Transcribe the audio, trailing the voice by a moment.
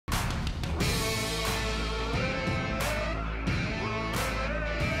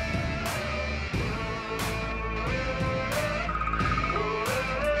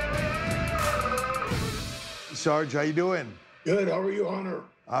Sarge, how you doing? Good, how are you, Hunter?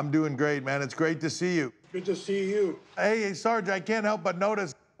 I'm doing great, man. It's great to see you. Good to see you. Hey, Sarge, I can't help but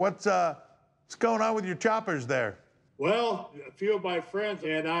notice what's going on with your choppers there? Well, a few of my friends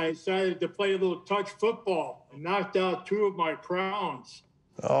and I decided to play a little touch football and knocked out 2 of my crowns.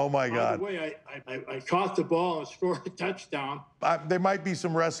 Oh, my God. By the way, I caught the ball and scored a touchdown. There might be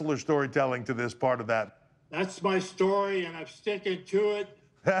some wrestler storytelling to this part of that. That's my story, and I'm sticking to it.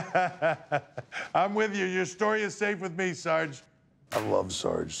 I'm with you. Your story is safe with me, Sarge. I love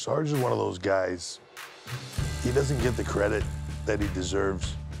Sarge. Sarge is one of those guys. He doesn't get the credit that he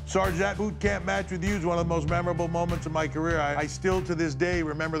deserves. Sarge, that boot camp match with you is one of the most memorable moments of my career. I still, to this day,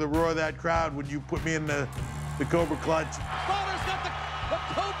 remember the roar of that crowd when you put me in the Cobra Clutch. Slaughter's got the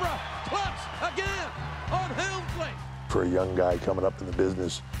Cobra Clutch again on Helmsley. For a young guy coming up in the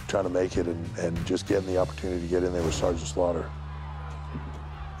business, trying to make it and just getting the opportunity to get in there with Sergeant Slaughter,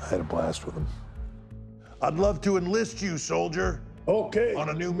 I had a blast with him. I'd love to enlist you, soldier. Okay. On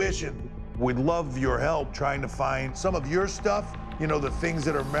a new mission. We'd love your help trying to find some of your stuff, you know, the things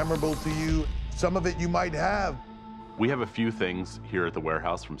that are memorable to you. Some of it you might have. We have a few things here at the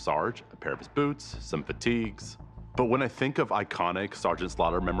warehouse from Sarge, a pair of his boots, some fatigues. But when I think of iconic Sergeant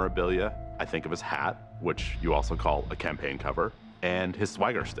Slaughter memorabilia, I think of his hat, which you also call a campaign cover, and his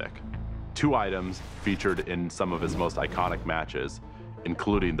swagger stick. 2 items featured in some of his most iconic matches,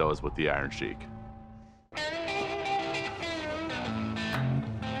 including those with the Iron Sheik.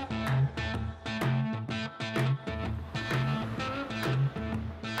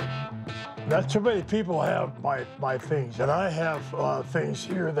 Not too many people have my things, and I have things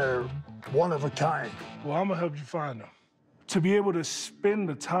here that are one of a kind. Well, I'm gonna help you find them. To be able to spend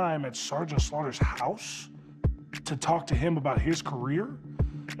the time at Sergeant Slaughter's house, to talk to him about his career,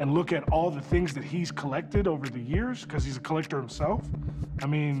 and look at all the things that he's collected over the years, because he's a collector himself. I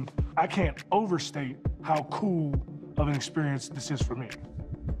mean, I can't overstate how cool of an experience this is for me.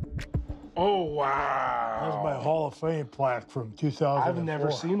 Oh, wow. That's my Hall of Fame plaque from 2004. I've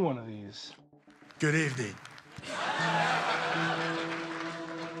never seen one of these. Good evening.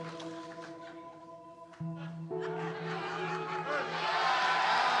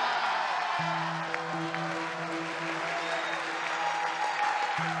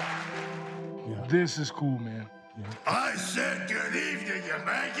 This is cool, man. Yeah. I said good evening, you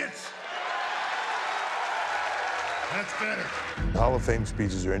maggots. That's better. Hall of Fame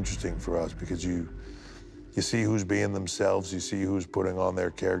speeches are interesting for us because you see who's being themselves, you see who's putting on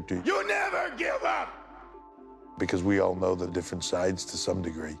their character. You never give up. Because we all know the different sides to some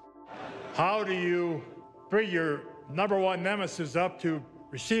degree. How do you bring your #1 nemesis up to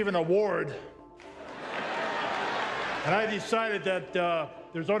receive an award? And I decided that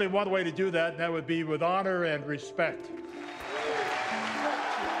there's only one way to do that, and that would be with honor and respect.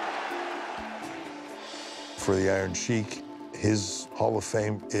 For the Iron Sheik, his Hall of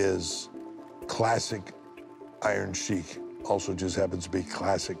Fame is classic Iron Sheik. Also just happens to be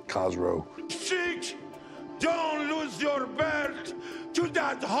classic Khosrow. Sheik, don't lose your belt to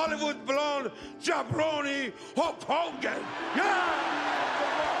that Hollywood blonde jabroni Hulk Hogan. Yeah!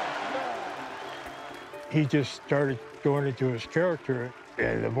 He just started going into his character,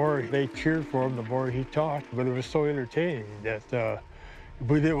 and the more they cheered for him, the more he talked. But it was so entertaining that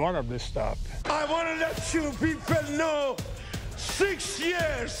we didn't want him to stop. I want to let you people know, 6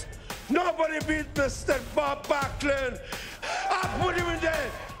 years, nobody beat Mr. Bob Backlund. I put him in the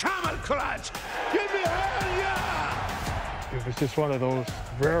camel clutch. Give me hell yeah! It was just one of those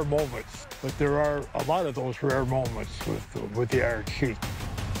rare moments. But there are a lot of those rare moments with the Iron Sheik.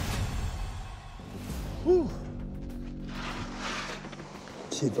 Whew.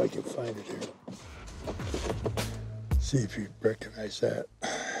 See if I can find it here. See if you recognize that.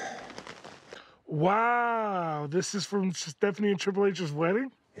 Wow, this is from Stephanie and Triple H's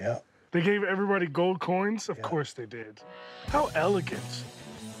wedding? Yeah. They gave everybody gold coins? Of course they did. How elegant.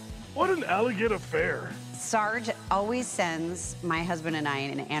 What an elegant affair. Sarge always sends my husband and I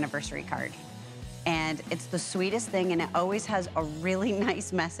an anniversary card. And it's the sweetest thing, and it always has a really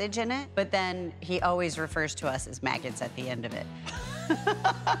nice message in it. But then he always refers to us as maggots at the end of it.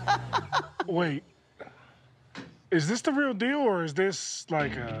 Wait, is this the real deal, or is this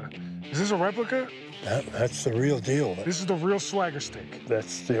like is this a replica? That's the real deal. This is the real swagger stick.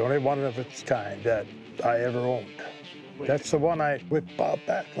 That's the only one of its kind that I ever owned. That's the one I whipped Bob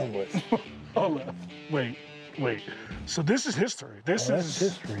Backlund with. Hold on. Wait. So this is history. This is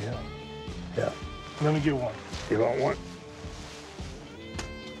history, yeah. Yeah. Let me get one. You want one?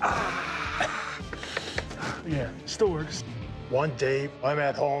 Yeah, still works. One day, I'm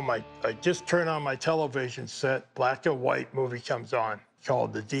at home. I just turn on my television set. Black and white movie comes on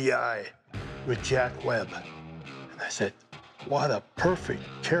called The D.I. with Jack Webb. I said, what a perfect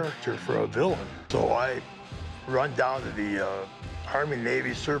character for a villain. So I run down to the Army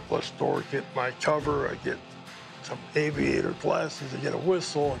Navy surplus store, get my cover, I get some aviator glasses, I get a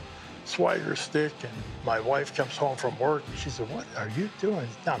whistle, and swagger stick, and my wife comes home from work, and she said, what are you doing?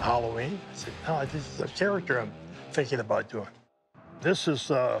 It's not Halloween. I said, no, this is a character I'm thinking about doing. This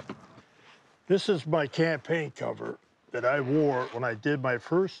is my campaign cover that I wore when I did my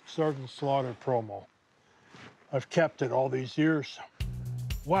first Sergeant Slaughter promo. I've kept it all these years.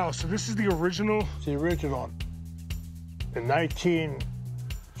 Wow, so this is the original? It's the original. In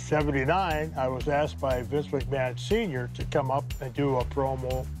 1979, I was asked by Vince McMahon Sr. to come up and do a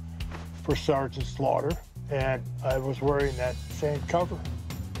promo for Sergeant Slaughter, and I was wearing that same cover.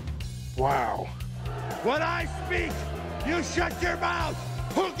 Wow. When I speak, you shut your mouth.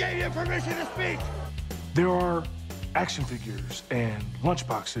 Who gave you permission to speak? There are action figures and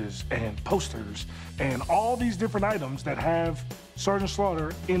lunchboxes and posters and all these different items that have Sergeant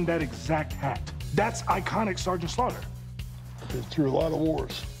Slaughter in that exact hat. That's iconic Sergeant Slaughter. I've been through a lot of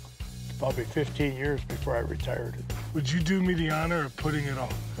wars. Probably 15 years before I retired it. Would you do me the honor of putting it on?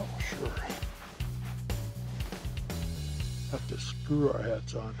 Oh, sure. Have to screw our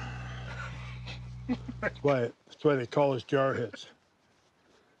hats on. That's why they call us jar hats.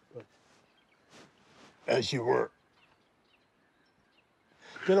 But as you were.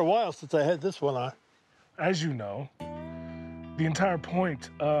 It's been a while since I had this one on. As you know, the entire point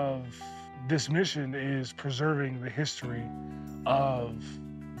of this mission is preserving the history of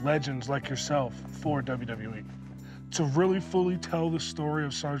legends like yourself for WWE. To really fully tell the story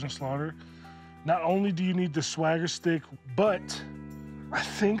of Sergeant Slaughter, not only do you need the swagger stick, but I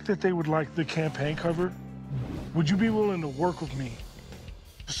think that they would like the campaign cover. Would you be willing to work with me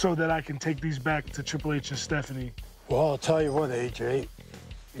so that I can take these back to Triple H and Stephanie? Well, I'll tell you what, AJ,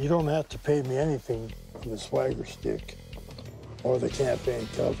 you don't have to pay me anything for the swagger stick or the campaign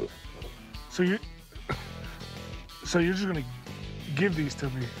cover. So you're just gonna give these to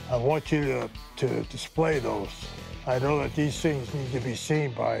me? I want you to display those. I know that these things need to be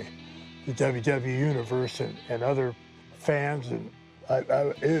seen by the WWE Universe and other fans, and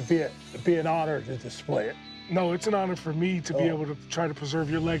it would be an honor to display it. No, it's an honor for me to be able to try to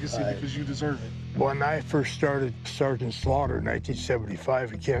preserve your legacy because you deserve it. When I first started Sergeant Slaughter in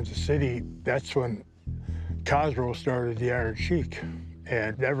 1975 in Kansas City, that's when Cosgrove started the Iron Sheik.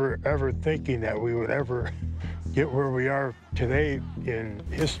 And never ever thinking that we would ever get where we are today in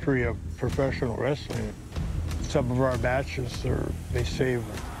history of professional wrestling. Some of our matches they say, the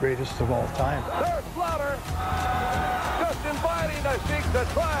greatest of all time. There's Slaughter, just inviting the Sheik to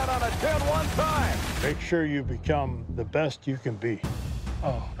try it on a 10-1 time. Make sure you become the best you can be.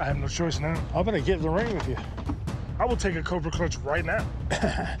 Oh, I have no choice now. I'm gonna get in the ring with you. I will take a Cobra Clutch right now.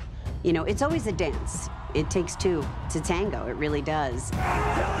 You know, it's always a dance. It takes two to tango, it really does.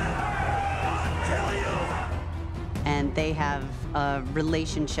 And they have a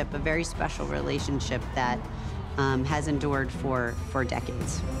relationship, a very special relationship that has endured for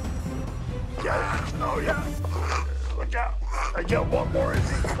decades. Yeah. Oh, yeah. Look out. I got one more,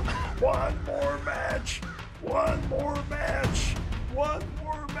 Izzy. One more match. One more match. One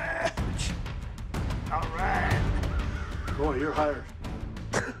more match. All right. Boy, you're hired.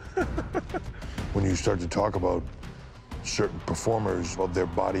 When you start to talk about certain performers, about their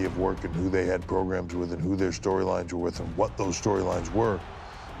body of work and who they had programs with and who their storylines were with and what those storylines were,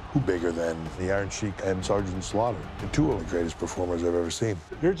 who bigger than the Iron Sheik and Sergeant Slaughter? The two of the greatest performers I've ever seen.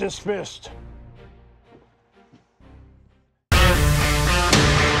 You're dismissed.